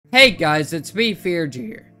Hey guys, it's me, Fearagen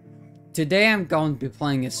here. Today I'm going to be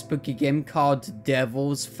playing a spooky game called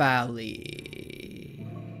Devil's Valley.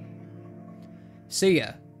 So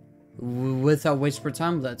yeah, without wasting more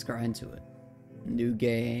time, let's go into it. New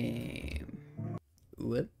game.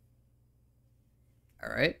 Whoop.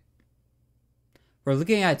 Alright. We're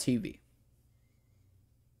looking at TV.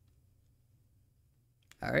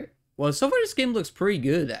 Alright. Well, so far this game looks pretty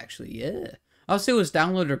good, actually, yeah. Also, it was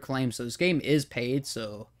downloader claim, so this game is paid,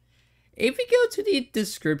 so... if you go to the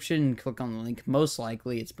description and click on the link, most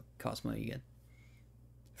likely it's cost money again.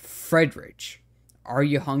 Friedrich. Are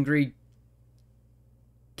you hungry,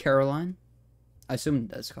 Caroline? I assume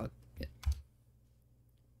that's called it.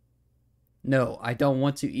 No, I don't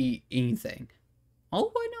want to eat anything.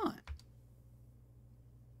 Oh, why not?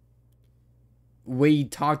 We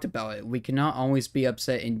talked about it. We cannot always be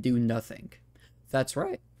upset and do nothing. That's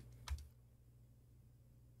right.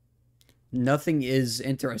 Nothing is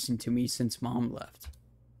interesting to me since Mom left.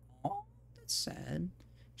 Oh, that's sad.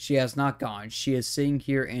 She has not gone. She is sitting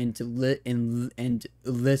here and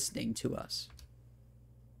listening to us.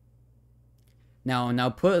 Now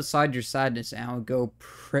put aside your sadness and I'll go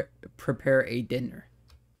prepare a dinner.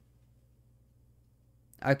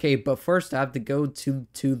 Okay, but first I have to go to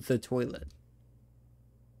the toilet.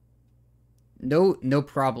 No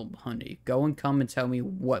problem, honey. Go and come and tell me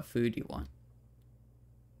what food you want.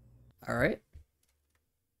 Alright.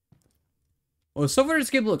 Well, so far this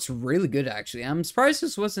game looks really good, actually. I'm surprised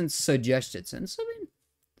this wasn't suggested, since, I mean,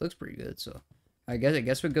 it looks pretty good, so... I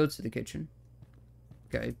guess we go to the kitchen.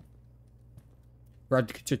 Okay. We're at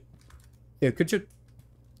the kitchen. Yeah, kitchen.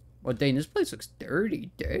 Well, dang, this place looks dirty.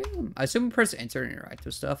 Damn. I assume we press enter and interact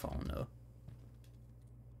with stuff. I don't know.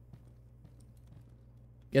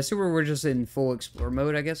 Guessing we're just in full explore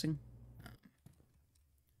mode, I'm guessing.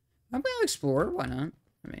 I'm gonna explore. Why not?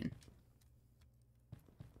 I mean...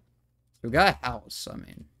 we got a house, I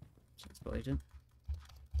mean, it's blatant.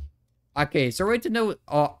 Okay, so right to know,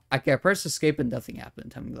 oh, okay, I pressed escape and nothing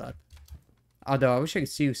happened, I'm glad. Although, I wish I could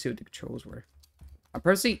see what the controls were. I'm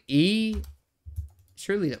pressing E,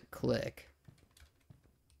 surely don't click.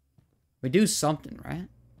 We do something, right?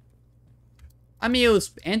 I mean, it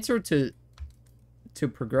was enter to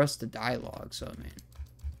progress the dialogue, so I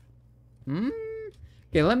mean.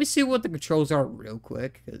 Okay, let me see what the controls are real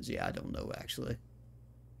quick, because, yeah, I don't know, actually.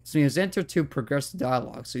 So it was enter to progress the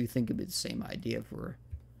dialogue, so you think it'd be the same idea for...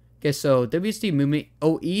 okay, so WSD movement...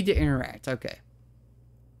 oh, E to interact, okay.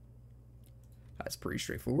 That's pretty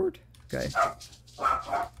straightforward. Okay.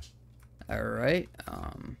 Alright,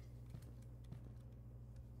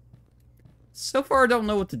 so far I don't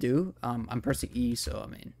know what to do. I'm pressing E, so I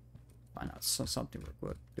mean... why not something real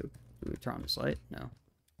quick? Do we turn on this light? No.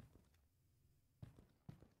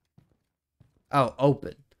 Oh,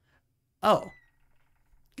 open. Oh.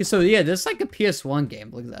 Okay, so yeah, this is like a PS1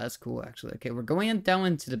 game. Look at that. That's cool, actually. Okay, we're going down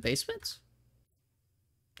into the basement.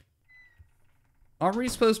 Aren't we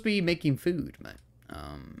supposed to be making food, man?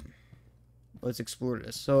 Let's explore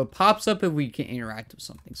this. So it pops up if we can interact with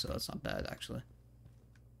something, so that's not bad, actually.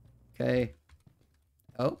 Okay.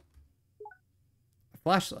 Oh. A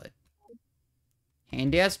flashlight.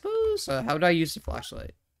 Handy, I suppose? How do I use the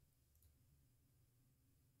flashlight?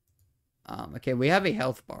 Okay, we have a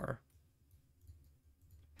health bar.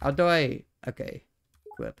 How do I... okay.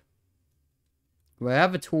 Equip. Well, I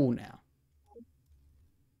have a tool now.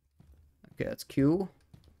 Okay, that's Q.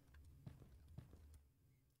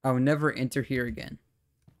 I will never enter here again.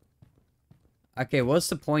 Okay, what's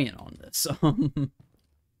the point on this? Aren't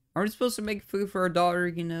we supposed to make food for our daughter,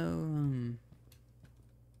 you know?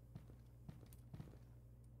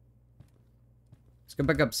 Let's go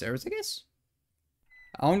back upstairs, I guess?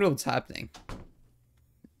 I don't know what's happening.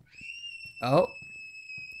 Oh.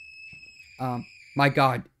 My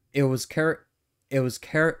God, it was Caroline's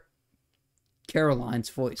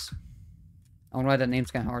voice. I don't know why that name's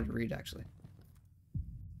kind of hard to read, actually.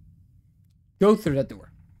 Go through that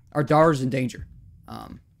door. Our daughter's in danger.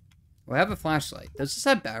 We have a flashlight. Does this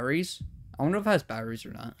have batteries? I don't know if it has batteries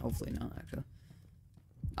or not. Hopefully not, actually.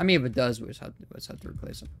 I mean, if it does, we just have to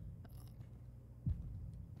replace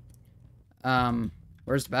them.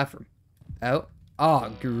 Where's the bathroom? Oh.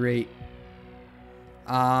 Oh, great.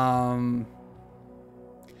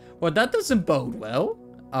 Well, that doesn't bode well.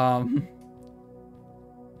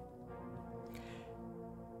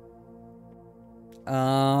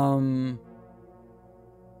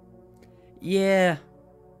 Yeah.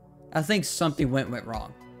 I think something went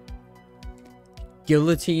wrong.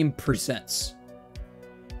 Guillotine presents.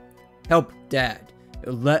 Help, Dad.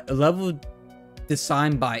 Level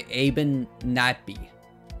designed by Aben Natby.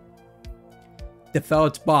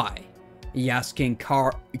 Developed by Yaskin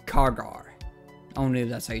Kargar. I don't know if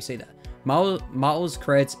that's how you say that. Models,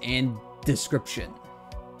 credits, and description.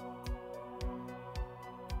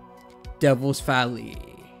 Devil's Valley.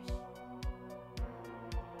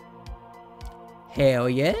 Hell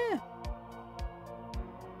yeah.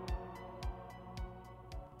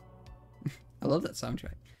 I love that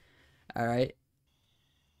soundtrack. Alright.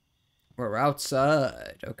 We're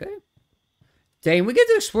outside. Okay. Dang, we get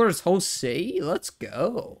to explore this whole city? Let's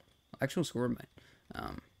go. Actual score,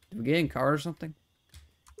 man. Did we get in a car or something?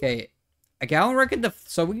 Okay. I don't reckon the...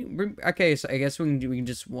 So okay, so I guess we can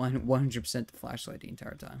just 100% the flashlight the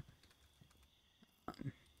entire time.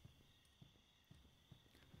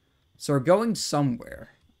 So we're going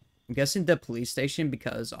somewhere. I'm guessing the police station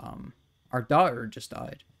because our daughter just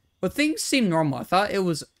died. But things seem normal. I thought it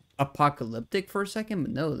was apocalyptic for a second,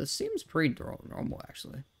 but no, this seems pretty normal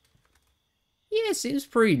actually. Yeah, it seems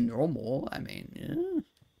pretty normal. I mean, yeah.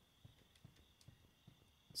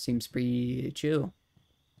 Seems pretty chill.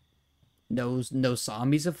 No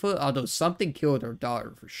zombies afoot. Although something killed our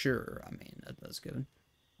daughter for sure. I mean, that's good.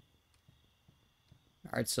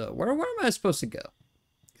 Alright, so where am I supposed to go?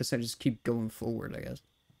 Guess I just keep going forward, I guess.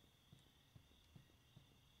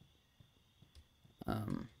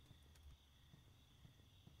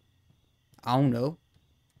 I don't know.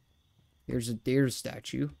 There's a deer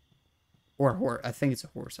statue. Or a horse. I think it's a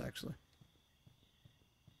horse, actually.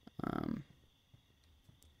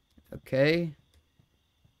 Okay.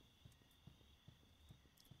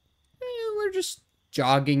 We're just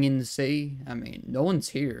jogging in the city. I mean, no one's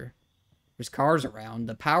here. There's cars around.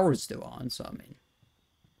 The power's still on, so I mean...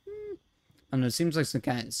 I don't know, it seems like some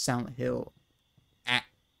kind of Silent Hill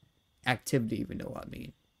activity, if you know what I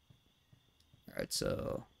mean. Alright,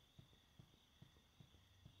 so...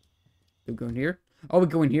 We go in here? Oh, we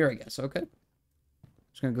go in here, I guess. Okay.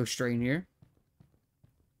 Just gonna go straight in here.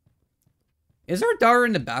 Is our daughter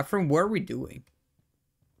in the bathroom? What are we doing?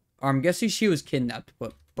 I'm guessing she was kidnapped,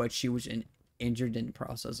 but she was injured in the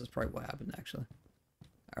process. That's probably what happened, actually.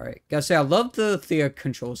 Alright. Gotta say, I love the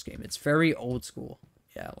controls game. It's very old school.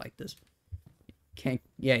 Yeah, I like this.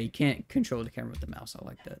 You can't control the camera with the mouse. I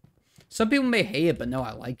like that. Some people may hate it, but no,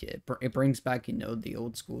 I like it. It brings back, you know, the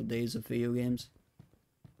old school days of video games.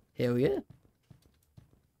 Hell yeah.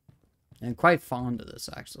 And I'm quite fond of this,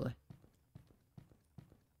 actually.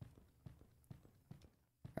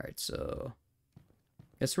 Alright, so...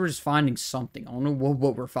 Guess we're just finding something. I don't know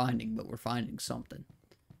what we're finding, but we're finding something.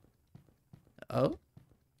 Oh?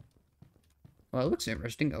 Well, it looks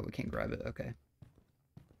interesting. Oh, we can't grab it. Okay.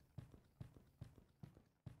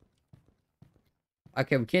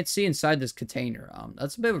 Okay, we can't see inside this container.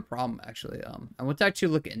 That's a bit of a problem, actually. I want to actually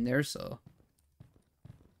look in there, so...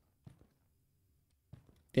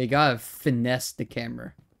 They gotta finesse the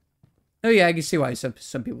camera. Oh yeah, I can see why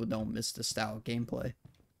some people don't miss the style of gameplay.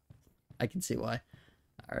 I can see why.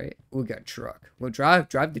 Alright, we got a truck. We'll drive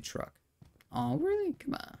the truck. Oh, really?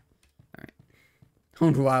 Come on. Alright. I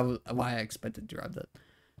don't know why I expected to drive that.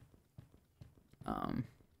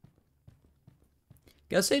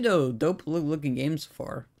 Gotta say though, dope looking game so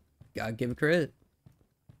far. Gotta give it credit.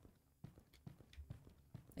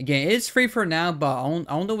 Again, it's free for now, but I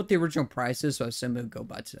don't know what the original price is, so I assume it'll go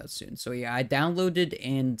back to that soon. So yeah, I downloaded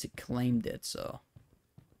and claimed it, so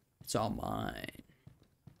it's all mine.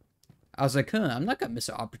 I was like, huh, I'm not gonna miss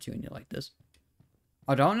an opportunity like this.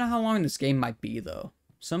 I don't know how long this game might be, though.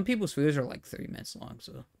 Some people's videos are like 30 minutes long,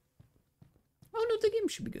 so... Oh no, the game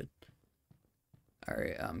should be good.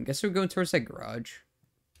 Alright, guess we're going towards that garage.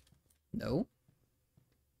 No?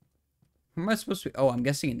 Where am I supposed to be? Oh, I'm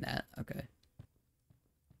guessing in that. Okay.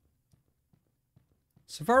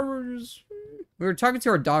 So far, we were talking to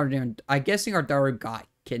our daughter, and I'm guessing our daughter got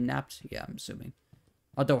kidnapped. Yeah, I'm assuming.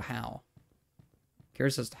 Although, how?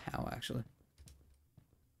 Curious as to how, actually.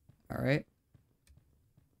 Alright.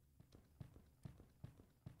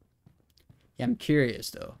 Yeah, I'm curious,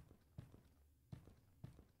 though.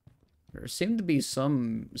 There seemed to be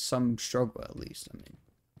some struggle, at least. I mean.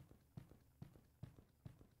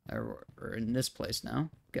 We're in this place now.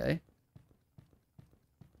 Okay.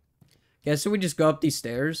 Yeah, so we just go up these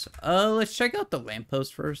stairs. Let's check out the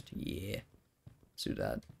lamppost first. Yeah. Let's do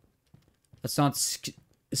that. Let's not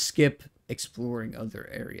skip exploring other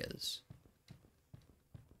areas.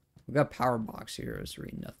 We got power box here. It's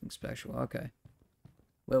really nothing special. Okay.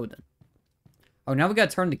 Well then. Oh, now we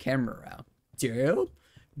gotta turn the camera around.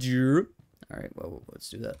 Alright, well, let's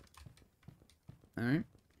do that. Alright.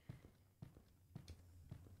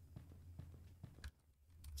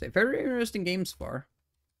 It's a very interesting game so far.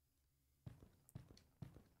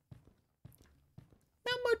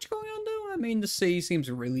 Not much going on though. I mean, the city seems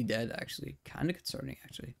really dead, actually. Kind of concerning,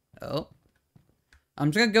 actually. Oh,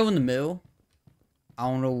 I'm just gonna go in the middle. I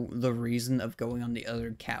don't know the reason of going on the other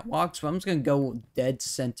catwalks, but I'm just gonna go dead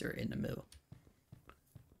center in the middle.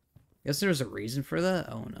 Guess there's a reason for that?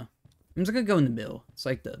 I don't know. I'm just gonna go in the middle. It's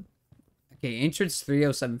like the... Okay, entrance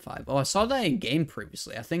 3075. Oh, I saw that in game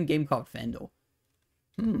previously. I think game called Vandal.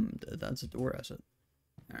 That's a door exit.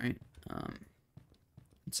 Alright.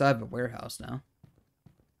 Inside of a warehouse now.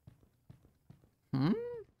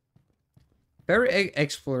 Very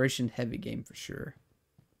exploration heavy game for sure.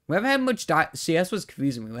 We haven't had much see, that's what's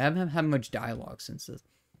confusing me. We haven't had much dialogue since this.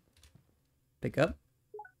 Pick up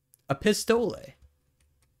a pistole.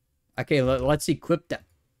 Okay, let's equip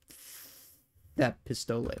that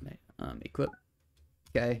pistole, mate. Equip.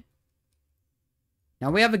 Okay.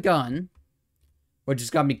 Now we have a gun, which has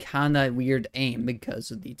got me kind of weird aim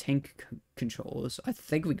because of the tank controls. I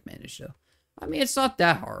think we can manage though. I mean, it's not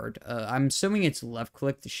that hard. I'm assuming it's left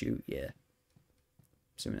click to shoot. Yeah.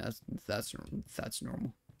 Assuming that's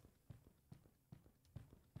normal.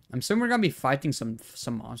 I'm assuming we're gonna be fighting some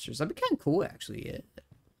monsters. That'd be kind of cool, actually. Yeah.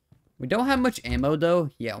 We don't have much ammo though.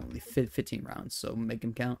 Yeah, only 15 rounds. So make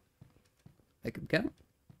them count. Make them count.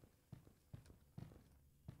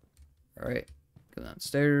 All right, go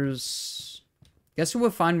downstairs. Guess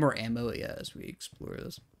we'll find more ammo. Yeah, as we explore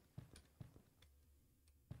this.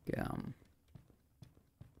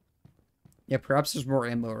 Yeah, perhaps there's more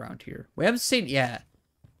ammo around here. We haven't seen... Yeah.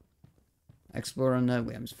 Explore on that.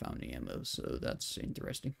 We haven't found any ammo, so that's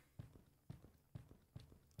interesting.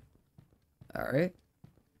 Alright.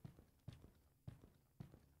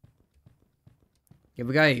 Yeah,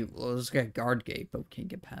 we got... Well, let's get a guard gate, but we can't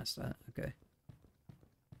get past that. Okay.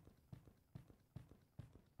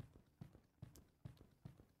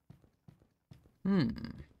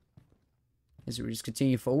 Is we just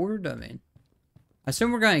continue forward? I mean... I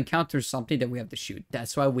assume we're going to encounter something that we have to shoot.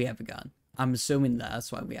 That's why we have a gun. I'm assuming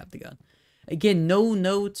that's why we have the gun. Again, no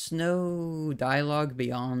notes, no dialogue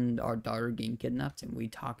beyond our daughter getting kidnapped and we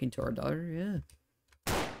talking to our daughter.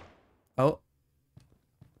 Yeah. Oh.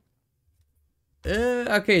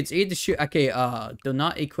 Okay, it's either shoot. Okay, do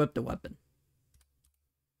not equip the weapon.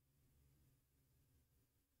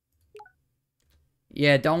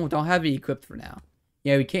 Yeah, don't have it equipped for now.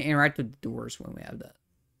 Yeah, we can't interact with the doors when we have that.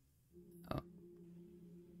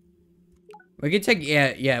 We can take,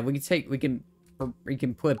 yeah, we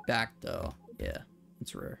can put it back, though. Yeah,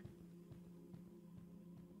 it's rare.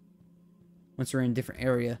 Once we're in a different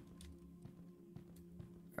area.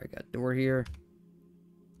 Alright, got a door here.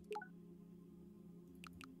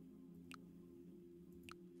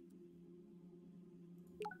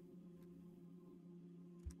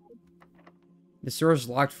 This door is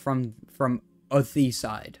locked from the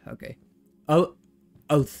side. Okay. Oh,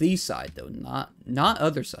 the side, though. Not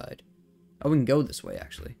other side. Oh, we can go this way,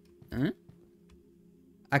 actually. Huh?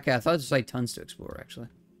 Okay, I thought there's like tons to explore, actually.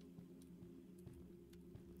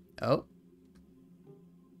 Oh.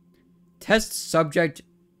 Test subject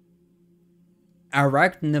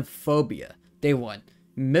arachnophobia. Day 1.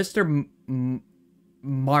 Mr.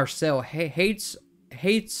 Marcel hates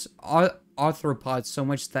arthropods so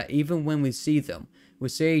much that even when we see them, we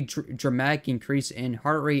see a dramatic increase in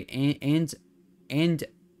heart rate and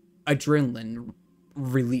adrenaline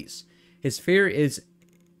release. His fear is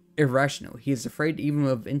irrational. He is afraid even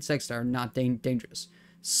of insects that are not dangerous,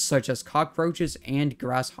 such as cockroaches and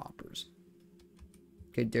grasshoppers.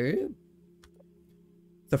 Okay, dude.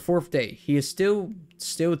 The 4th day. He is still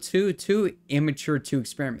too immature to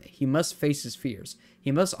experiment. He must face his fears.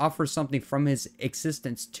 He must offer something from his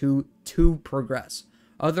existence to progress.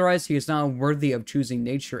 Otherwise, he is not worthy of choosing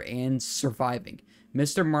nature and surviving.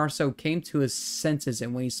 Mr. Marceau came to his senses,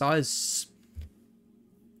 and when he saw his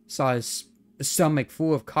stomach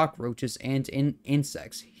full of cockroaches and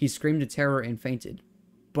insects, he screamed in terror and fainted.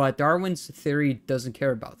 But Darwin's theory doesn't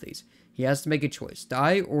care about these. He has to make a choice.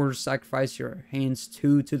 Die or sacrifice your hands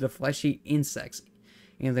to the fleshy insects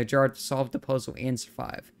in the jar to solve the puzzle and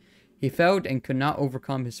survive. He failed and could not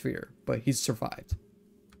overcome his fear, but he survived.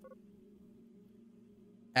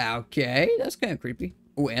 Okay, that's kind of creepy.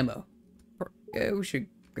 Oh, ammo. Yeah, we should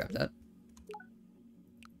grab that.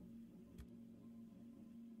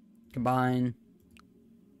 Combine.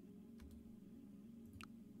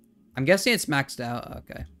 I'm guessing it's maxed out.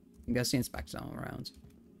 Okay. I'm guessing it's maxed out on rounds. Is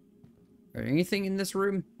there anything in this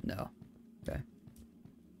room? No. Okay.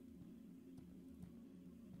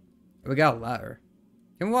 We got a ladder.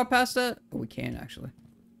 Can we walk past that? Oh, we can, actually.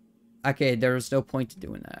 Okay, there's no point to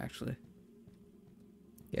doing that, actually.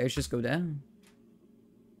 Yeah, let's just go down.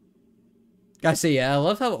 Gotta say, yeah, I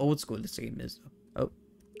love how old school this game is, though. Oh.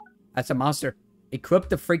 That's a monster. Equip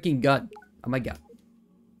the freaking gun. Oh my god.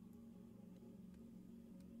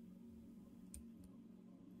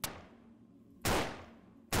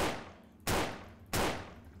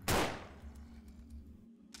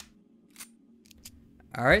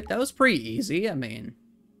 Alright, that was pretty easy. I mean,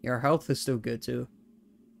 your health is still good, too.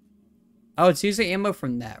 Oh, it's using ammo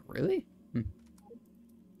from that. Really?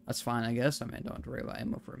 That's fine, I guess. I mean, I don't have to worry about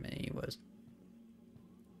ammo for a minute anyways.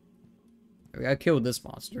 We gotta kill this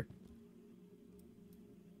monster.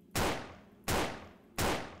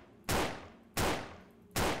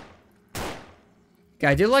 Okay,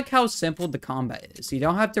 I do like how simple the combat is. You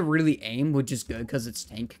don't have to really aim, which is good because it's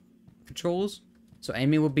tank controls. So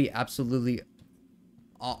aiming would be absolutely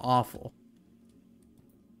awful.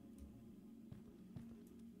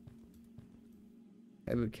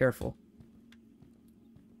 Okay, be careful.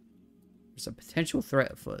 There's a potential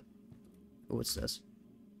threat afoot. Oh, what's this?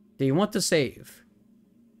 Do you want to save?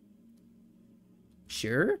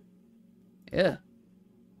 Sure. Yeah.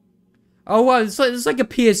 Oh wow, it's like a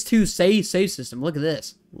PS2 save system. Look at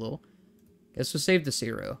this. Lol. Guess we'll save to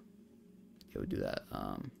 0. Okay, we'll do that.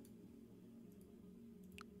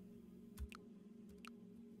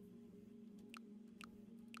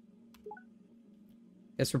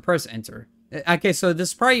 Guess we'll press enter. Okay, so this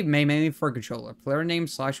is probably mainly for a controller. Player name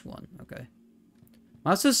 /1. Okay.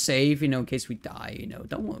 I'll also save, you know, in case we die, you know.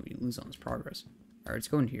 Don't want me to lose on this progress. Alright, let's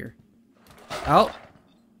go in here. Oh!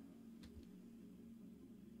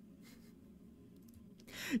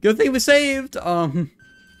 Good thing we saved! Okay,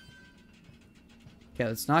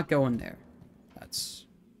 let's not go in there. That's...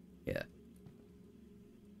 yeah.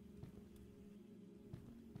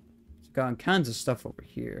 It's got all kinds of stuff over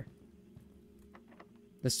here.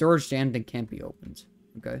 The storage jammed and can't be opened.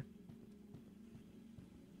 Okay.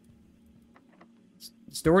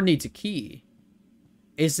 This door needs a key.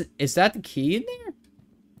 Is that the key in there?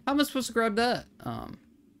 How am I supposed to grab that?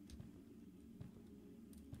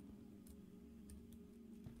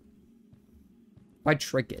 If I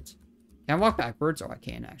trick it. Can I walk backwards? Oh, I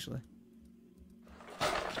can actually.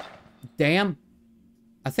 Damn.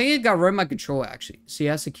 I think it got rid of my control actually. See,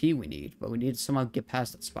 that's the key we need, but we need to somehow get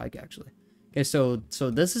past that spike actually. Okay, so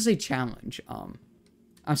this is a challenge. I'm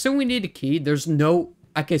assuming we need a key. There's no...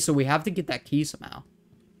 okay, so we have to get that key somehow.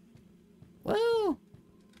 Well...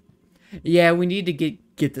 yeah, we need to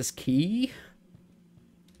get this key.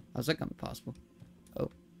 How's that gonna be possible?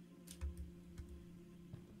 Oh.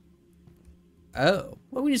 Oh.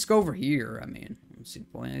 Well, we just go over here. I mean, let's see the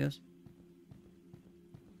point, I guess.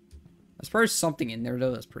 There's probably something in there,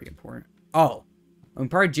 though, that's pretty important. Oh. We can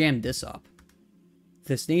probably jam this up.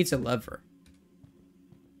 This needs a lever.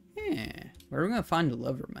 Yeah. Where are we gonna find a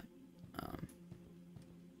lever, man? I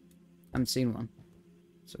haven't seen one.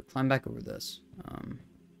 So climb back over this.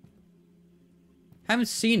 Haven't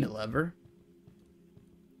seen a lever.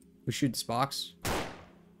 We shoot this box.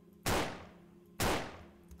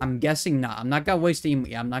 I'm guessing not. I'm not gonna waste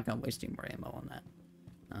any. Yeah, I'm not gonna waste any more ammo on that.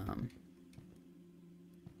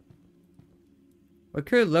 What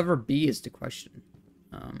could lever be is the question.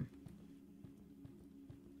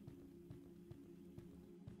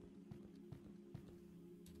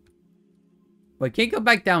 We can't go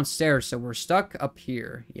back downstairs, so we're stuck up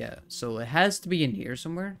here. Yeah, so it has to be in here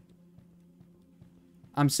somewhere.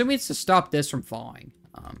 I'm assuming it's to stop this from falling.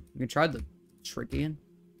 You can try the trick again.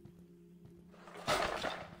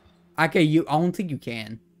 Okay, I don't think you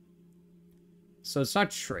can. So it's not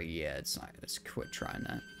trick. Yeah, it's not. Let's quit trying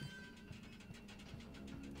that.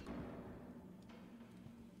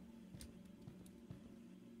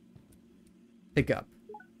 Pick up.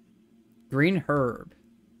 Green herb.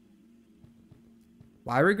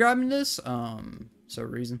 Why are we grabbing this? So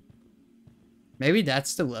reason. Maybe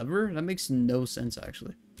that's the lever? That makes no sense,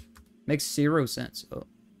 actually. Makes 0 sense. Oh.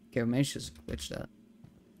 Okay, we managed to just glitch that.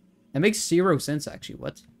 That makes 0 sense, actually.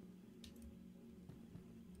 What?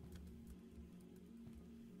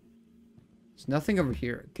 There's nothing over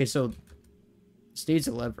here. Okay, so... this needs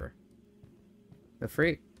a lever. Go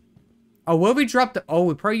free. Oh, what we dropped the... oh,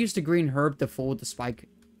 we probably used the green herb to fold the spike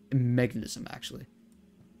mechanism, actually.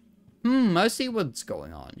 I see what's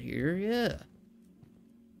going on here. Yeah.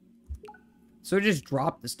 So just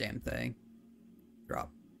drop this damn thing. Drop.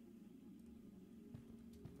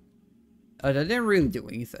 That didn't really do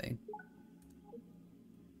anything.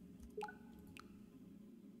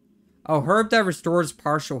 Oh, herb that restores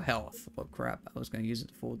partial health. Oh, crap. I was going to use it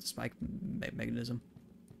to fold the spike mechanism.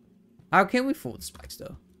 How can we fold the spikes,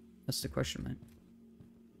 though? That's the question, man.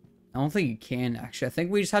 I don't think you can, actually. I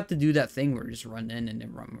think we just have to do that thing where we just run in and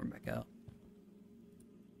then run back out.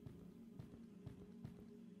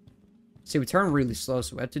 See, we turn really slow,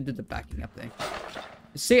 so we have to do the backing up thing.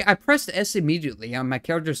 See, I pressed S immediately, and my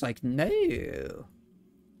character's like, no. Yeah,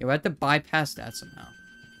 we have to bypass that somehow.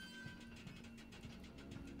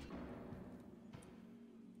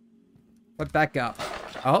 But back up.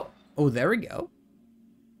 Oh, there we go.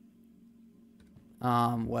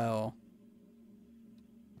 Well.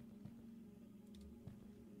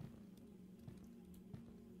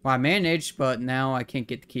 Well, I managed, but now I can't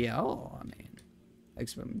get the key. Oh, I mean, I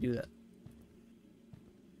expect me to do that.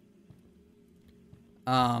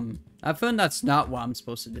 I found that's not what I'm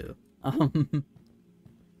supposed to do. I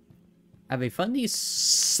have a funny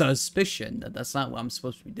suspicion that that's not what I'm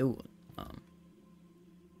supposed to be doing.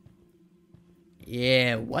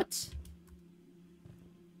 Yeah, what?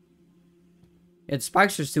 Its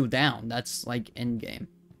spikes are still down. That's like end game.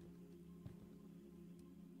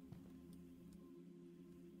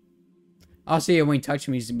 I'll see it when you touch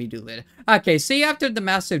me immediately later. Okay, see, after the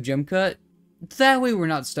massive jump cut, that way we're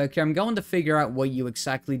not stuck here. I'm going to figure out what you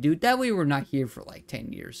exactly do. That way we're not here for like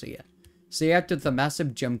 10 years. So yeah. See, after the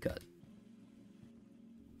massive jump cut.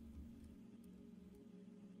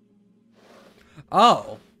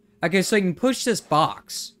 Oh. Okay, so you can push this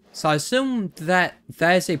box. So I assume that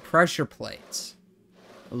that is a pressure plate.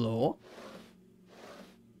 Hello?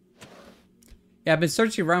 Yeah, I've been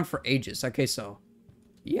searching around for ages. Okay, so.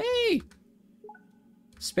 Yay!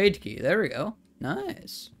 Spade key. There we go.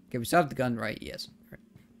 Nice. Okay, we still have the gun, right? Yes. All right.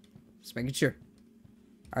 Just making sure.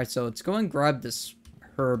 Alright, so let's go and grab this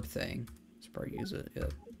herb thing. Let's probably use it. Yeah.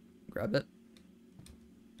 Grab it.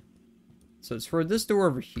 So it's for this door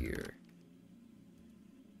over here.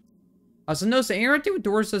 Also, notice the interacting with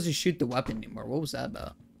doors doesn't shoot the weapon anymore. What was that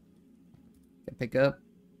about? Okay, pick up.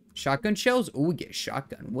 Shotgun shells? Oh, we get a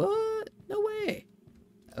shotgun. What? No way.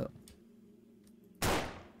 Oh.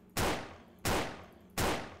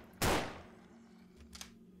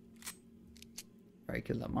 Alright,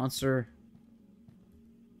 kill that monster.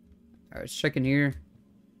 Alright, let's check in here.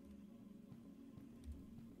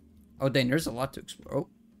 Oh, dang, there's a lot to explore. Oh.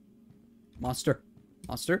 Monster.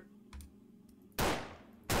 Monster.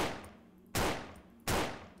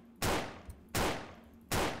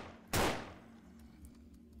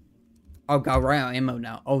 Oh, god, right on ammo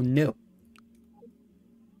now. Oh, no.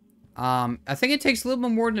 I think it takes a little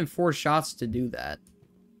bit more than 4 shots to do that.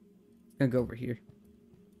 I'm gonna go over here.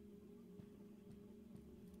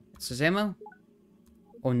 This is ammo?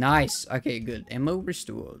 Oh, nice. Okay, good. Ammo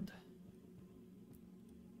restored.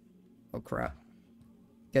 Oh, crap.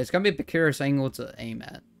 Okay, it's gonna be a precarious angle to aim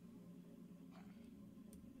at.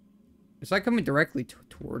 It's like coming directly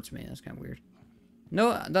towards me. That's kind of weird.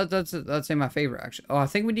 No, that's in my favor, actually. Oh, I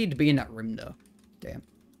think we need to be in that room, though. Damn.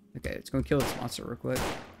 Okay, it's gonna kill this monster real quick.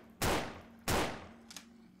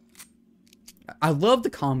 I love the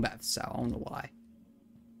combat style. I don't know why.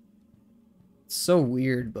 It's so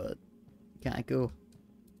weird, but kind of cool.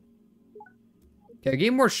 Okay,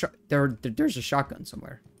 get more shot. There's a shotgun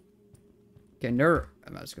somewhere. Okay, I'm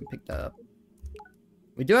just gonna pick that up.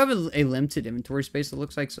 We do have a limited inventory space, it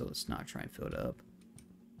looks like, so let's not try and fill it up.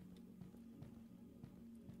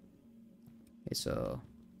 Okay, so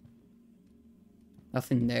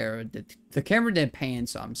nothing there. The camera didn't pan,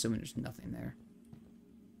 so I'm assuming there's nothing there.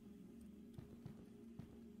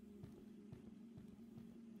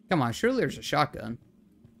 Come on, surely there's a shotgun.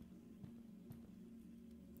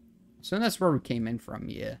 So that's where we came in from,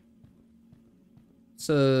 yeah.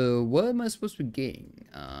 So, what am I supposed to be getting?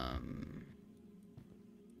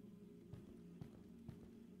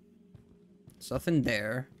 There's nothing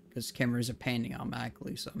there, because cameras are panning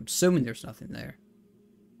automatically, so I'm assuming there's nothing there.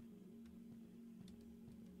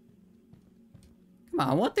 Come on,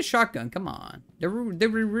 I want the shotgun, come on. They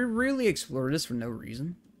really explored this for no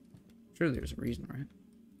reason. Surely there's a reason, right?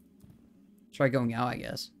 Try going out, I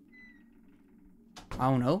guess. I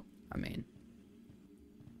don't know. I mean.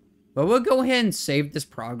 But we'll go ahead and save this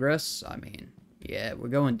progress. I mean, yeah,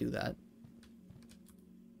 we'll go and do that. Do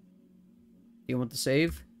you want the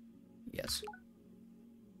save? Yes.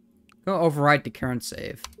 Go overwrite the current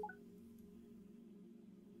save.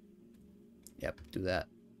 Yep, do that.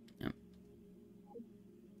 Yep.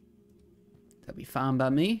 That'll be fine by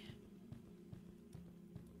me.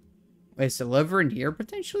 Wait, it's the lever in here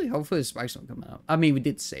potentially? Hopefully the spikes don't come out. I mean, we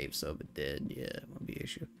did save, so if it did, yeah, it won't be an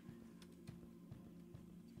issue.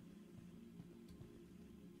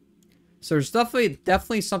 So there's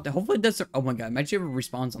definitely something. Hopefully it doesn't. Oh my god, imagine if it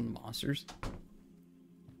respawns on the monsters.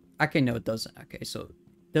 Okay, no, it doesn't. Okay, so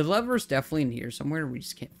the lever's definitely in here somewhere. We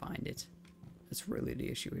just can't find it. That's really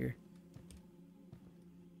the issue here.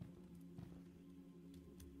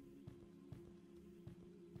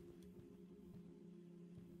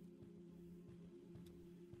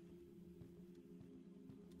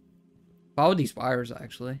 Follow these wires,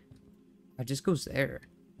 actually. It just goes there.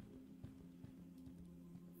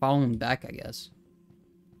 Follow them back, I guess.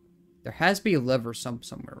 There has to be a lever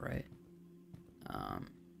somewhere, right?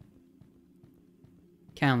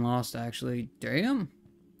 Kind of lost, actually. Damn.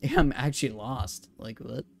 Yeah, I'm actually lost. Like,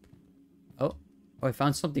 what? Oh, I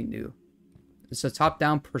found something new. It's a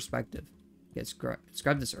top-down perspective. Yeah, let's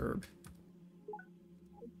grab this herb.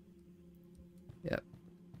 Yep.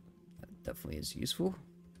 That definitely is useful.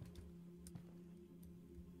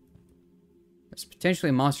 It's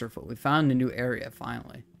potentially monster foot. We found a new area,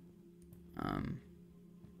 finally.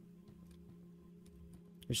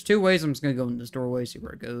 There's two ways. I'm just gonna go in this doorway, see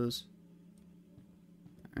where it goes.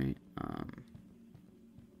 Alright,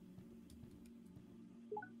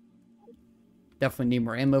 definitely need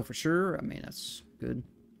more ammo for sure. I mean, that's good.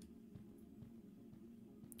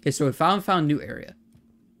 Okay, so we found a new area.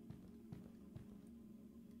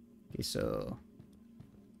 Okay, so...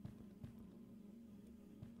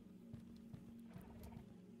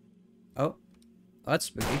 Oh. That's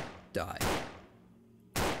spooky. Die.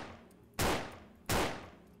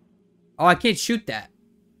 Oh, I can't shoot that.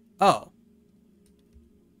 Oh.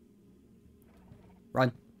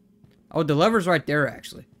 Run. Oh, the lever's right there,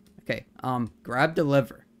 actually. Okay, grab the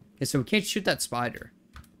lever. Okay, so we can't shoot that spider.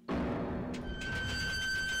 Oh,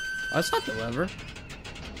 that's not the lever.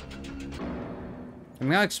 I'm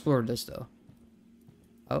gonna explore this, though.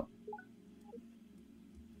 Oh.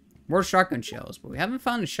 More shotgun shells, but we haven't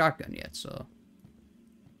found a shotgun yet, so...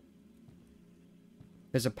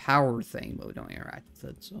 There's a power thing, but we don't interact with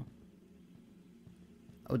it, so...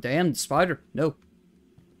 Oh, damn, the spider. No.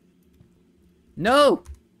 No!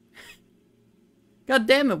 God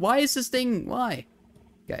damn it, why is this thing... Why?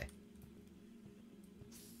 Okay.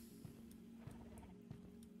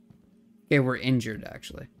 Okay, we're injured,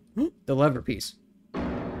 actually. The lever piece.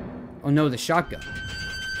 Oh no, the shotgun.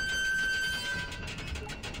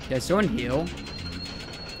 Yeah, someone heal.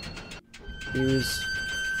 Use.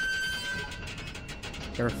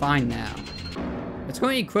 They're fine now. Let's go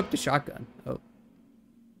and equip the shotgun. Oh.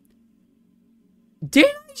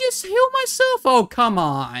 Didn't I just heal myself? Oh, come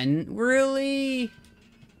on. Really?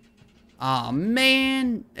 Aw,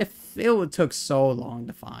 man. It took so long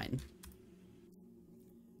to find.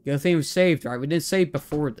 Good thing we saved, right? We didn't save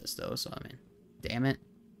before this, though, so I mean. Damn it.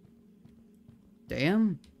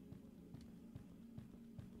 Damn.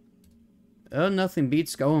 Oh, nothing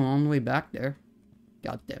beats going all the way back there.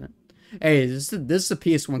 God damn it. Hey, this is a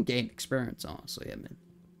PS1 game experience, honestly. I mean,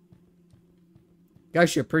 guys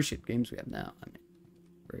should appreciate the games we have now. I mean,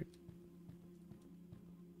 great.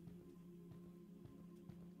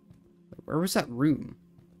 Where was that room?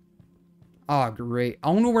 Oh, great.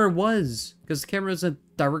 I don't know where it was because the camera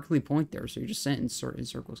doesn't directly point there, so you're just sent in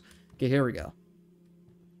circles. Okay, here we go.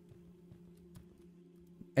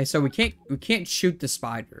 Hey, so we can't shoot the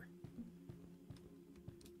spider.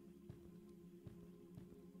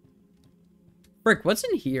 Frick, what's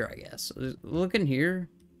in here, I guess? Look in here.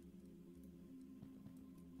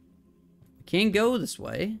 I can't go this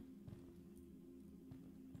way.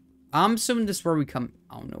 I'm assuming this is where we come...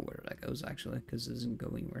 I don't know where that goes, actually, because it doesn't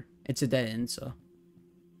go anywhere. It's a dead end, so...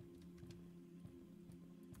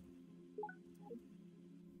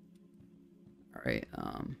 Alright,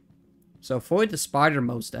 so avoid the spider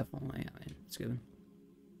most definitely. I mean, it's good.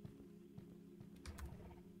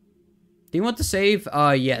 Do you want to save?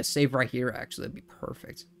 Yeah, save right here, actually. That'd be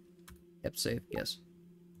perfect. Yep, save, yes.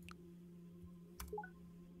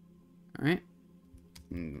 Alright.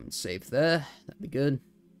 Save there. That'd be good.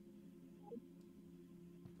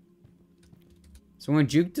 So I'm gonna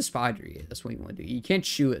juke the spider. Yeah, that's what you want to do. You can't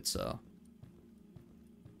shoot it, so...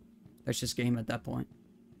 That's just game at that point.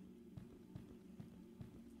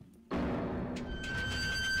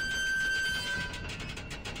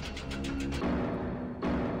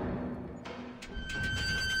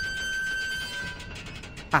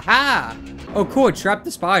 Haha! Oh, cool. Trap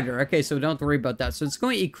the spider. Okay, so we don't have to worry about that. So it's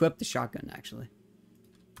going to equip the shotgun, actually.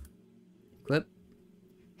 Equip.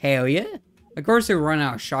 Hell yeah. Of course, we run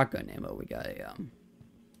out of shotgun ammo. We got a,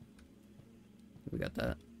 we got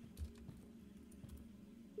that.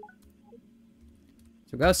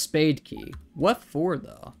 So we got a spade key. What for,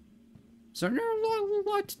 though? Is there a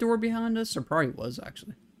locked door behind us? There probably was,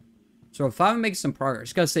 actually. So if I make some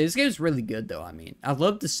progress, gotta say, this game's really good, though. I mean, I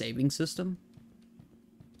love the saving system.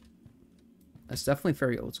 That's definitely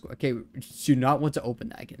very old school. Okay, do not want to open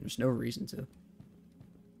that again. There's no reason to.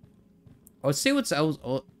 Oh, let's see what's else.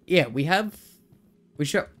 Oh, yeah, we have... We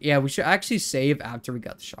should actually save after we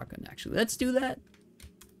got the shotgun, actually. Let's do that.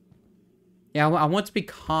 Yeah, I want to be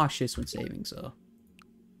cautious when saving, so...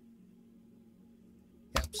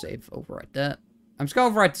 Yep, save, overwrite that. I'm just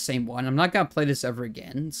gonna overwrite the same one. I'm not gonna play this ever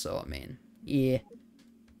again, so, I mean... Yeah.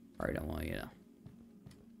 Alright, I don't want, you know...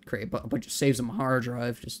 Create a bunch of saves on my hard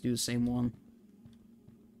drive. Just do the same one.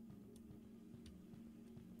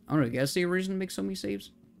 I don't know, you guys see a reason to make so many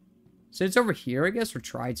saves? So it's over here, I guess, or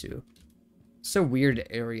try to. It's a weird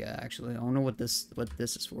area, actually. I don't know what this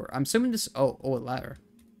is for. I'm assuming this... Oh, a ladder.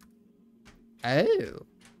 Oh.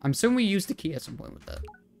 I'm assuming we used the key at some point with that.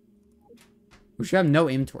 We should have no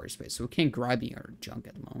inventory space, so we can't grab any other junk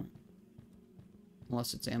at the moment.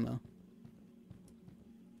 Unless it's ammo.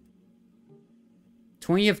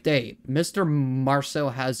 20th day. Mr.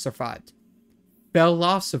 Marcel has survived.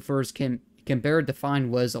 Philosophers can better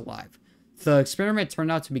define what is alive. The experiment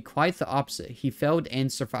turned out to be quite the opposite. He failed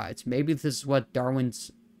and survived. Maybe this is what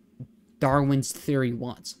Darwin's theory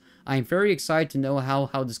wants. I am very excited to know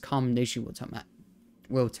how this combination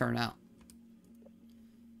will turn out.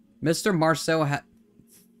 Mr. Marcel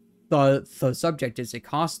the subject is a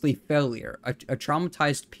costly failure, a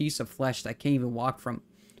traumatized piece of flesh that can't even walk from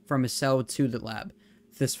his cell to the lab.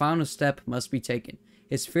 This final step must be taken.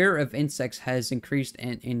 His fear of insects has increased,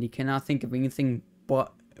 and he cannot think of anything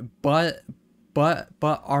but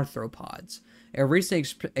arthropods. A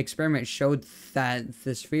recent experiment showed that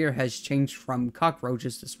this fear has changed from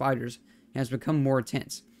cockroaches to spiders and has become more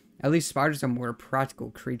intense. At least spiders are more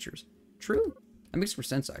practical creatures. True. That makes more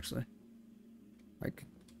sense, actually. Like,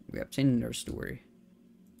 we obtained our story.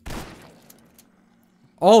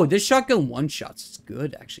 Oh, this shotgun one-shots. It's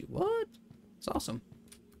good, actually. What? It's awesome.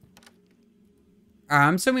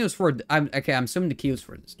 I'm assuming it was for... I'm assuming the key was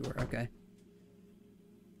for this door. Okay.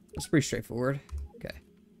 That's pretty straightforward. Okay.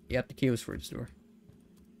 Yep, the key was for this door.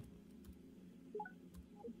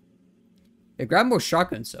 Yeah, grab more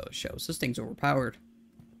shotgun shells. This thing's overpowered.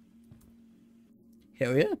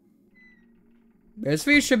 Hell yeah. This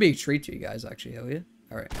video should be a treat to you guys, actually. Hell yeah.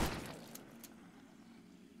 Alright.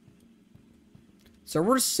 So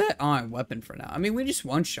we're set on weapon for now. I mean, we just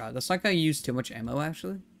one shot. That's not gonna use too much ammo,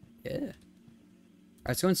 actually. Yeah. Alright,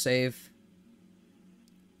 let's go and save.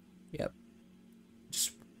 Yep.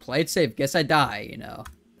 Just play it safe. Guess I die, you know.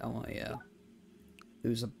 Don't want to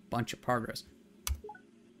lose a bunch of progress.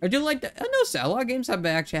 I do like that. I know a lot of games have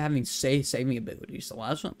been actually having saving abilities. The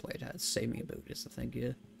last one I played had saving abilities, I think,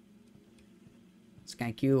 yeah. It's kind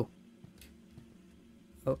of cute.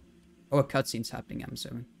 Oh, a cutscene's happening, I'm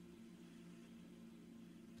assuming.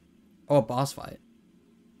 Oh, a boss fight.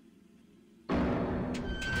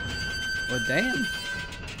 Well, damn.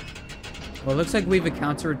 Well, it looks like we've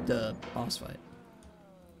encountered the boss fight.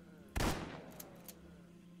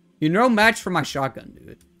 You're no match for my shotgun,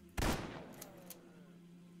 dude.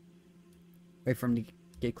 Wait for him to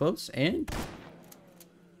get close, and...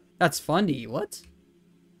 That's funny, what?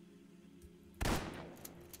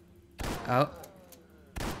 Oh.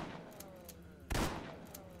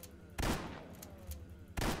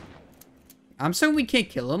 I'm assuming we can't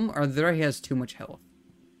kill him, or there he has too much health.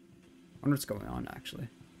 I wonder what's going on, actually.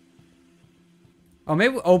 Oh,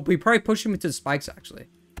 maybe... Oh, we probably push him into the spikes, actually.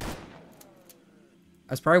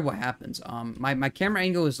 That's probably what happens. My camera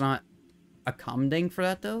angle is not accommodating for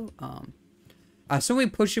that, though. So we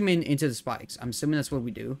push him into the spikes. I'm assuming that's what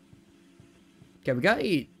we do. Okay, we gotta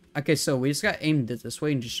eat. Okay, so we just gotta aim this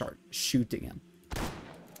way and just start shooting him.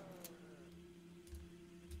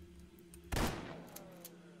 I'm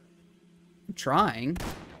trying.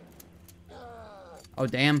 Oh,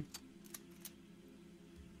 damn.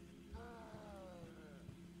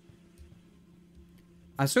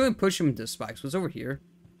 I still gonna push him into the spikes. What's over here?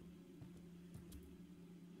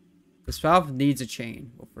 This valve needs a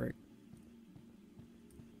chain. Go for it.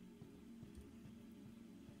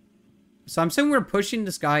 So I'm saying we're pushing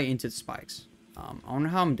this guy into the spikes. I don't know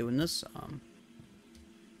how I'm doing this.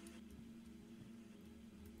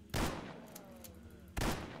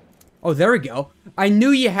 Oh, there we go. I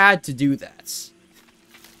knew you had to do that.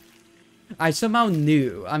 I somehow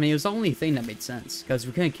knew. I mean, it was the only thing that made sense. Because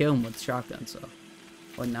we couldn't kill him with shotgun, so.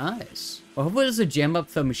 Oh, nice. Well, hopefully this will jam up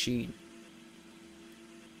the machine.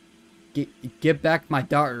 Get back my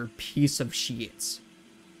daughter, piece of shit.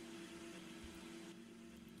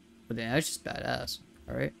 But then that's just badass.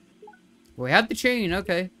 Alright. Well, we have the chain,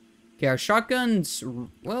 okay. Okay, our shotguns,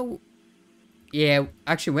 well, yeah,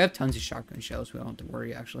 actually, we have tons of shotgun shells. We don't have to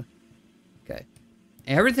worry, actually. Okay.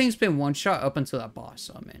 And everything's been one shot up until that boss,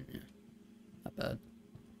 so I mean, yeah, not bad.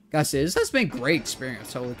 Guys, this has been a great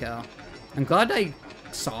experience, holy cow. I'm glad I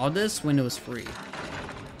saw this when it was free.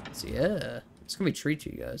 So yeah, it's gonna be a treat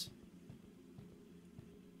to you guys.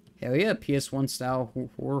 Hell yeah, PS1 style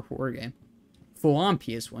horror game. Full on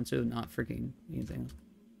PS1 too, not freaking anything.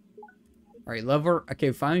 Alright, lever. Okay,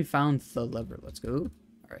 we finally found the lever. Let's go.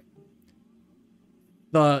 Alright.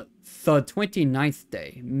 The 29th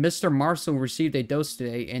day. Mr. Marcel received a dose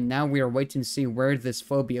today, and now we are waiting to see where this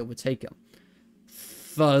phobia would take him.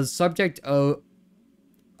 The subject of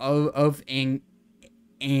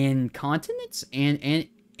incontinence and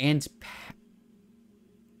and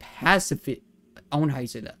pacific. I don't know how you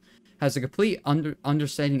say that. Has a complete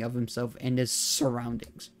understanding of himself and his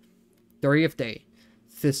surroundings. 30th day.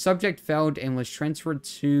 The subject failed and was transferred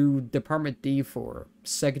to Department D for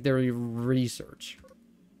secondary research.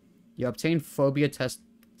 You obtained phobia test.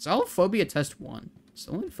 It's all phobia test 1. It's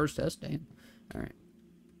only the first test, damn. Alright.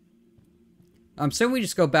 I'm assuming we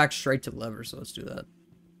just go back straight to the lever, so let's do that.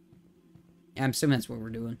 Yeah, I'm assuming that's what we're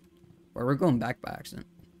doing. Or we're going back by accident.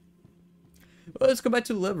 Well, let's go back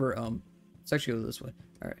to the lever. Let's actually go this way.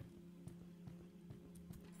 Alright.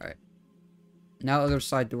 Alright. Now other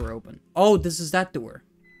side door open. Oh, this is that door.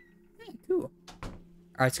 Yeah, cool.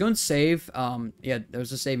 Alright, let's go and save. Yeah,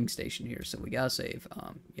 there's a saving station here, so we gotta save.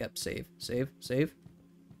 Yep, save.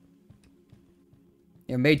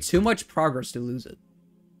 Yeah, made too much progress to lose it.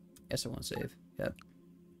 Guess I want to save. Yep.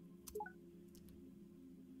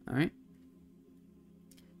 Alright.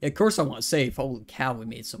 Yeah, of course I want to save. Holy cow, we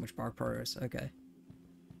made so much more progress. Okay.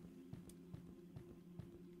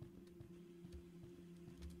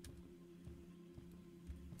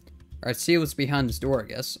 Alright, see what's behind this door, I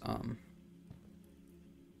guess.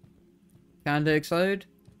 Kinda excited?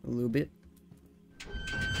 A little bit.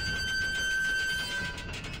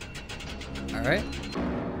 Alright.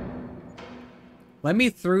 Let me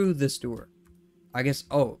through this door. I guess,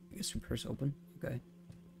 oh, I guess we press open. Okay.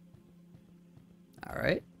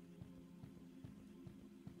 Alright.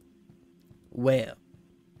 Well.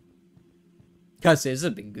 Gotta say, this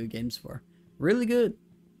has been good games so far. Really good.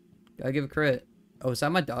 Gotta give it credit. Oh, is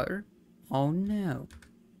that my daughter? Oh no.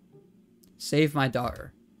 Save my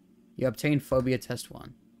daughter. You obtained phobia test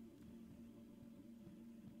 1.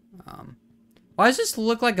 Why does this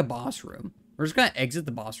look like a boss room? We're just gonna exit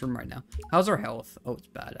the boss room right now. How's our health? Oh, it's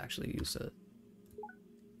bad actually. Use it.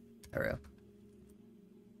 There we go.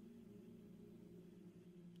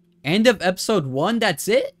 End of episode 1. That's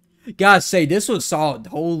it? Gotta say, this was solid.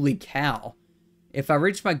 Holy cow. If I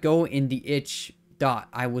reach my goal in the itch dot,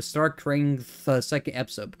 I will start creating the second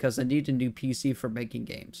episode because I need a new PC for making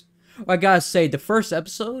games. I gotta say, the first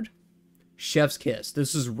episode, chef's kiss.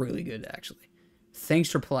 This is really good actually.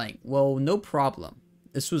 Thanks for playing. Well, no problem.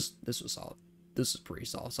 This was solid. This is pretty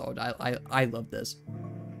solid. I love this.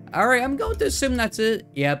 Alright, I'm going to assume that's it.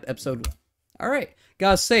 Yep, episode 1. Alright,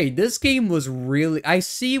 gotta say, this game was really... I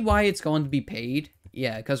see why it's going to be paid.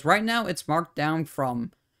 Yeah, because right now it's marked down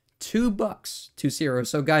from $2 to 0.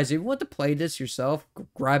 So guys, if you want to play this yourself,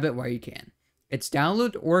 grab it while you can. It's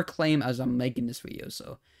download or claim as I'm making this video.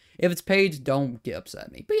 So if it's paid, don't get upset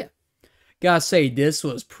at me. But yeah, gotta say, this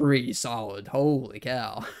was pretty solid. Holy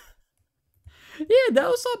cow. Yeah, that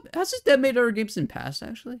was up. Has this made other games in the past,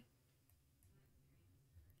 actually?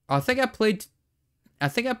 I think I played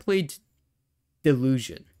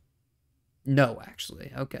Delusion. No,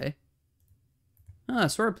 actually. Okay. I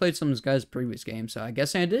swear I played some of this guy's previous games, so I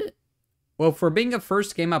guess I did. Well, for being a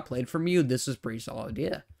first game I played from you, this is pretty solid,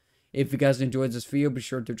 yeah. If you guys enjoyed this video, be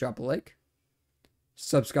sure to drop a like.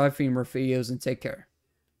 Subscribe for more videos, and take care.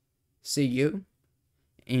 See you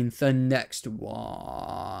in the next one.